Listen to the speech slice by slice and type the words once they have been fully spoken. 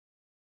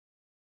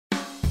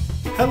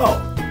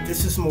Hello,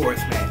 this is Morris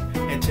Man,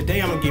 and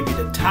today I'm going to give you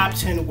the top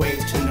 10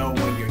 ways to know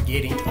when you're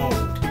getting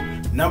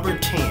old. Number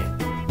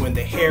 10, when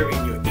the hair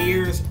in your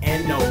ears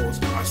and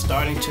nose are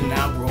starting to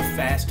now grow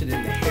faster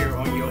than the hair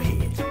on your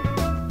head.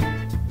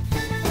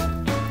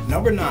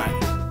 Number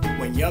 9,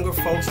 when younger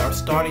folks are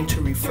starting to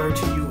refer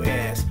to you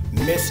as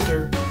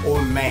Mr.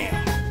 or Ma'am.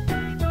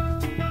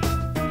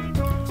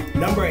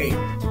 Number 8,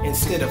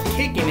 instead of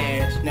kicking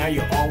ass, now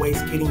you're always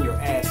getting your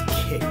ass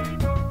kicked.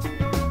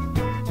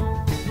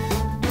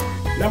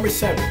 Number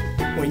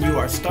 7, when you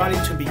are starting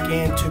to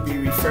begin to be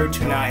referred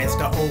to now as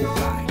the old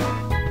guy.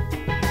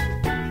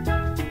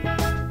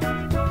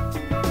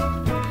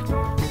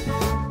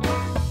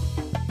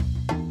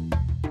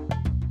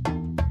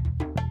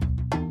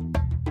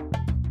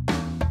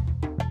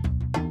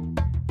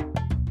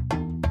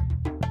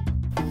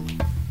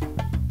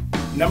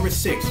 Number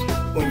 6,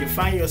 when you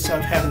find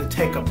yourself having to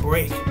take a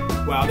break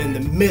while in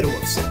the middle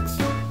of sex.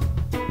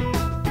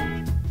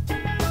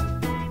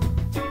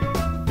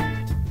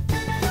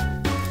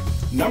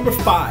 Number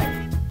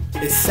 5,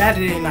 it's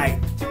Saturday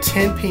night,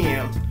 10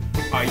 p.m.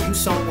 Are you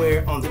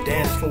somewhere on the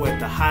dance floor at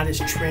the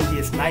hottest,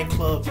 trendiest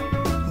nightclub?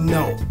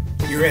 No,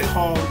 you're at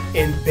home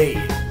in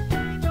bed.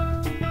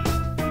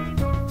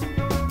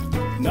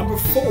 Number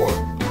 4,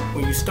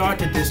 when you start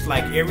to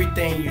dislike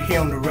everything you hear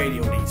on the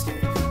radio these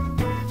days.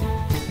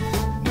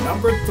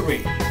 Number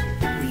 3,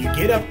 when you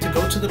get up to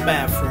go to the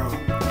bathroom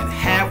and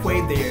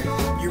halfway there,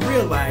 you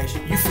realize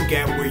you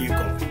forgot where you're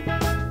going.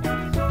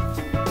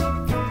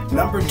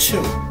 Number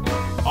 2,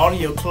 all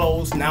of your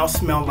clothes now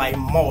smell like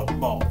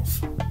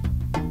mothballs.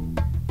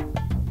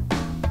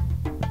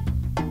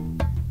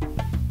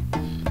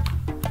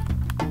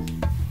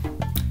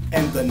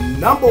 And the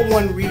number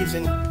 1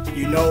 reason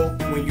you know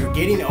when you're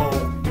getting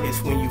old is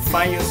when you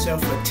find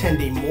yourself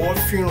attending more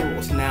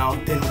funerals now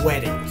than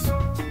weddings.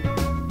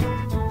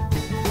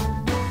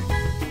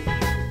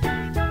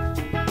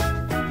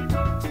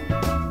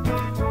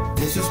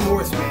 This is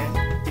Morris Man,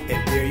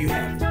 and there you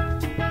have it.